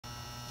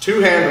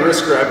Two-hand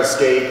wrist grab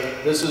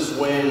escape. This is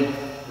when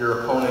your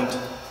opponent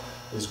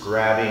is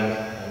grabbing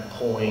and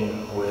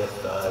pulling with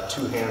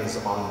two hands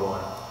on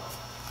one.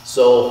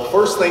 So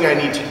first thing I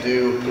need to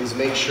do is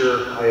make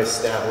sure I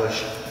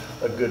establish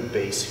a good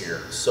base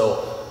here.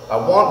 So I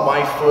want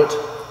my foot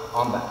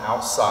on the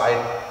outside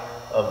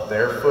of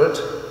their foot.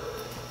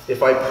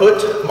 If I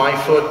put my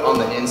foot on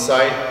the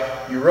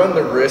inside, you run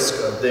the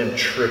risk of them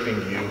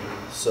tripping you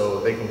so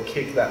they can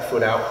kick that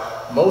foot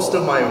out. Most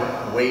of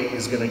my weight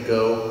is going to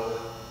go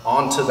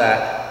onto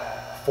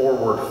that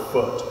forward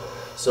foot.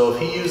 So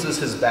if he uses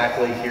his back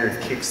leg here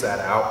and kicks that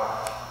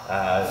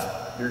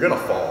out, you're gonna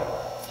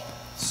fall.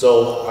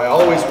 So I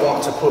always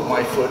want to put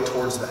my foot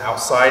towards the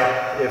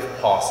outside if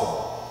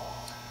possible.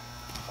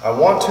 I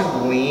want to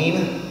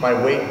lean my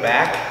weight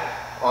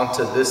back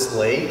onto this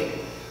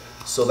leg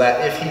so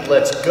that if he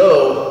lets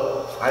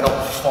go, I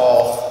don't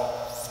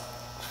fall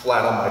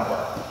flat on my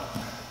butt.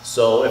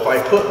 So if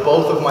I put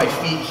both of my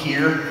feet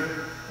here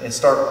and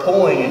start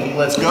pulling and he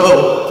lets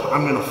go,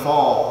 I'm gonna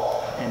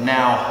fall. And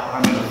now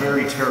I'm in a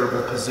very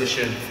terrible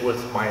position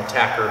with my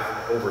attacker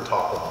over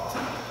top of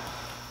him.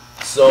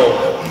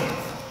 So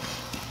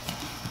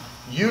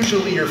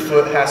usually your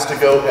foot has to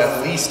go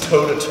at least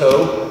toe to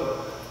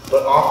toe,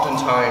 but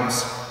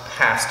oftentimes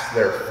past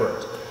their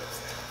foot.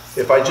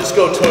 If I just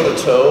go toe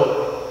to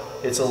toe,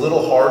 it's a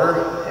little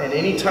harder, and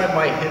anytime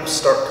my hips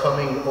start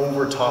coming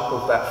over top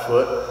of that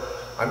foot,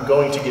 I'm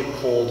going to get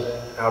pulled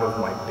out of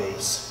my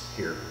base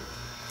here.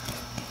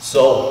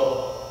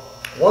 So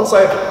once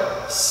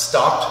I've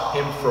stopped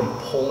him from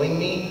pulling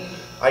me,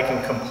 I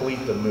can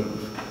complete the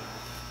move.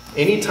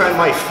 Anytime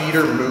my feet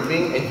are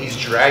moving and he's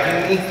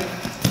dragging me,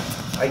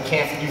 I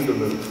can't do the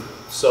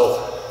move.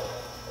 So,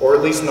 or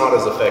at least not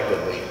as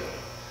effectively.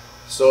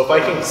 So if I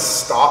can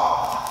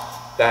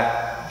stop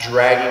that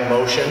dragging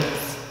motion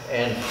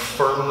and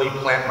firmly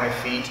plant my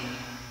feet,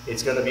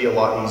 it's going to be a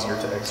lot easier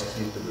to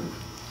execute the move.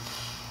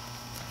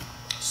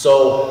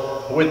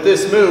 So with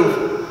this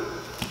move,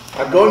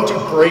 I'm going to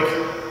break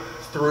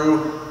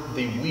through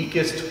the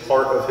weakest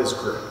part of his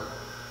grip,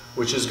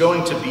 which is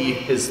going to be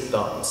his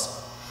thumbs.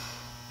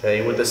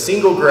 Okay, with a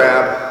single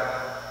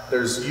grab,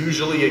 there's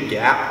usually a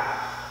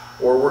gap,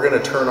 or we're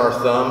going to turn our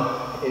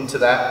thumb into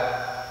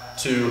that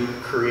to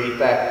create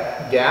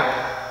that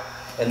gap,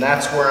 and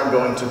that's where I'm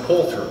going to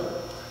pull through.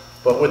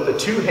 But with the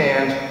two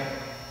hand,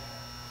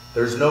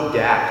 there's no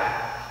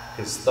gap.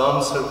 His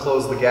thumbs have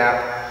closed the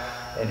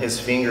gap, and his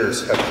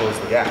fingers have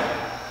closed the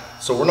gap.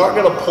 So we're not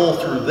going to pull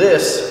through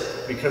this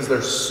because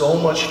there's so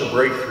much to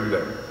break through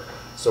there.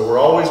 So we're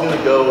always going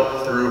to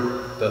go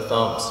through the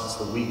thumbs. It's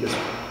the weakest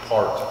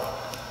part.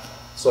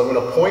 So I'm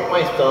going to point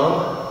my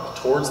thumb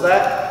towards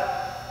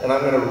that, and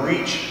I'm going to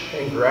reach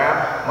and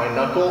grab my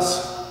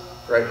knuckles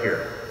right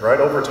here, right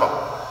over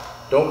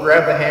top. Don't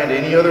grab the hand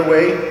any other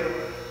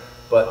way,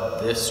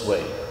 but this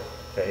way,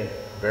 okay?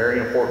 Very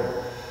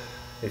important.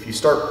 If you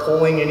start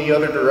pulling any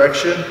other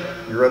direction,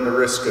 you run the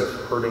risk of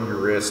hurting your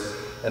wrist.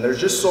 And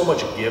there's just so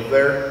much give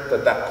there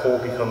that that pull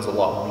becomes a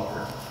lot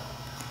weaker.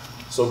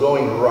 So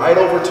going right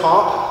over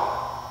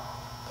top,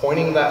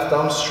 pointing that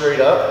thumb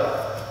straight up,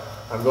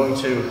 I'm going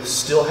to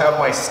still have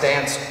my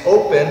stance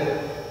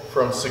open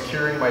from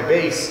securing my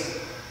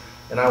base.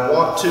 And I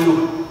want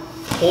to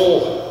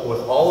pull with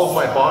all of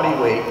my body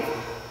weight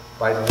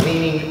by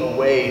leaning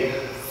away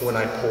when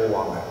I pull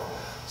on that.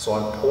 So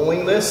I'm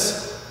pulling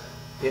this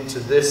into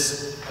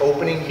this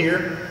opening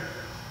here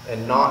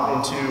and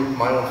not into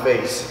my own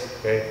face,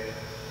 okay?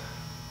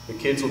 The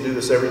kids will do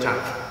this every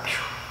time.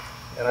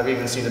 And I've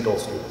even seen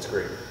adults do it, it's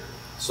great.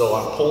 So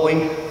I'm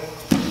pulling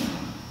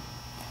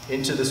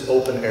into this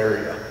open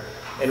area.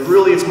 And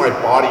really it's my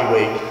body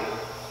weight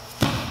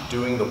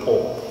doing the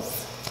pull.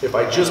 If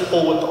I just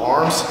pull with the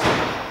arms,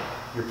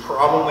 you're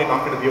probably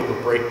not going to be able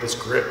to break this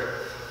grip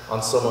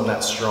on someone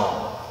that's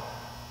strong,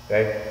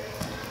 okay?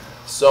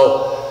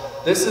 So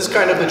this is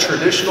kind of the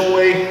traditional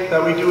way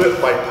that we do it,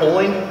 by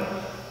pulling.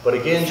 But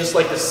again, just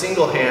like the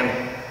single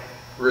hand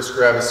wrist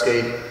grab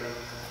escape,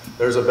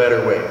 there's a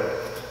better way.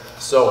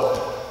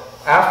 So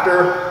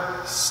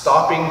after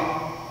stopping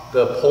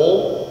the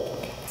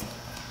pull,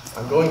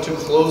 I'm going to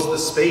close the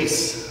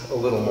space a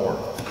little more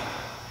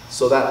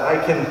so that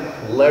I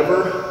can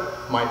lever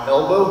my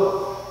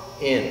elbow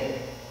in.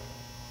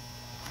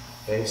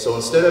 Okay, so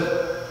instead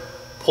of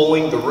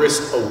pulling the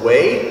wrist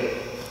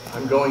away,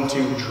 I'm going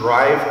to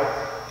drive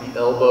the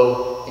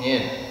elbow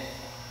in.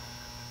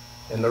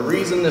 And the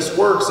reason this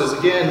works is,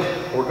 again,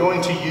 we're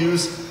going to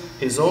use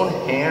his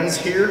own hands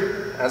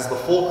here as the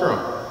fulcrum.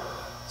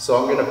 So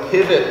I'm going to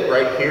pivot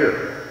right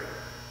here.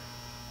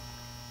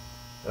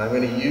 And I'm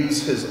going to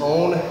use his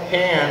own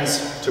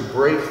hands to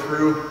break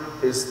through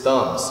his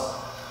thumbs.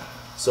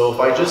 So if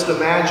I just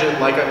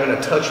imagine like I'm going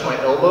to touch my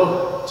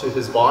elbow to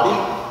his body,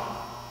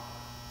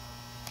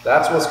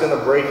 that's what's going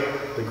to break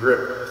the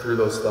grip through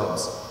those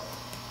thumbs.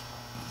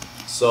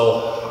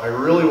 So I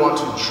really want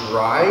to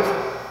drive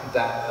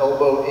that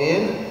elbow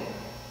in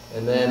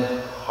and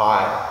then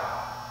high.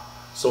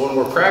 So when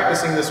we're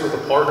practicing this with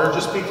a partner,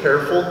 just be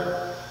careful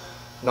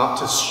not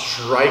to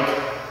strike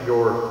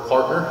your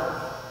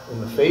partner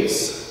in the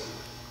face.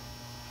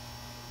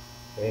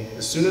 Okay,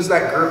 as soon as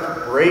that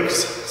grip breaks,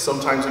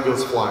 sometimes it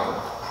goes flying.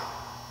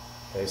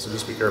 Okay, so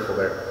just be careful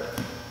there.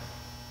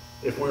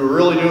 If we were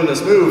really doing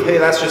this move, hey,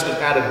 that's just an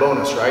added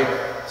bonus, right?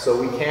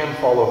 So we can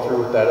follow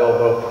through with that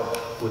elbow,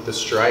 with the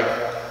strike.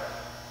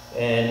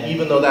 And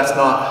even though that's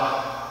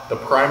not the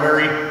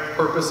primary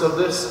purpose of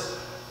this,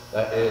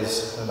 that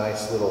is a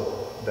nice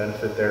little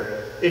benefit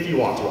there, if you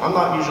want to. I'm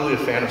not usually a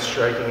fan of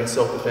striking in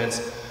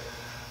self-defense,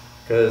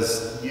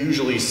 because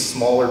usually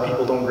smaller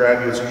people don't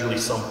grab you, it's usually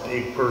some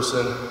big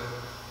person.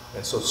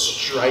 And so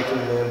striking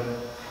them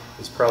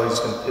is probably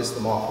just gonna piss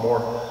them off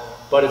more,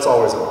 but it's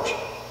always an option.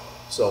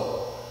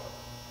 So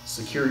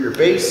secure your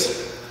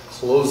base,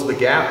 close the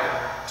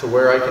gap to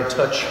where I can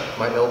touch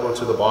my elbow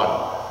to the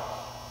body.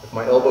 If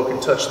my elbow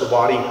can touch the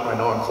body, I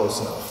know I'm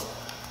close enough.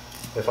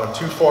 If I'm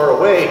too far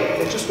away,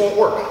 it just won't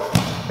work,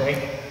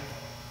 okay?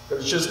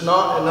 There's just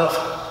not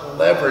enough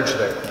leverage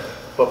there.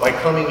 But by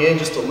coming in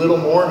just a little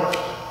more,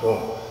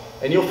 boom.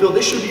 And you'll feel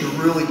this should be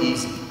really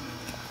easy.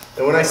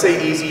 And when I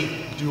say easy,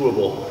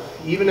 doable.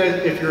 Even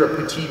if you're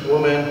a petite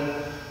woman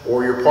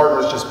or your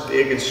partner's just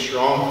big and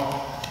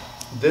strong,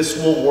 this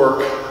will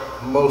work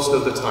most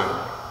of the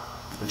time.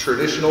 The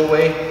traditional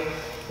way,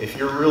 if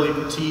you're really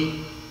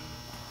petite,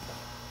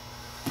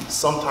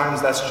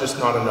 sometimes that's just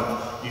not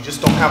enough. You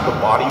just don't have the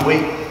body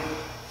weight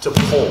to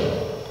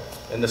pull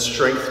and the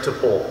strength to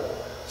pull.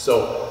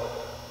 So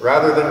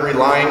rather than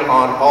relying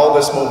on all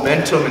this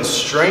momentum and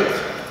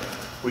strength,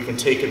 we can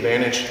take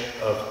advantage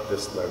of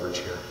this leverage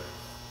here.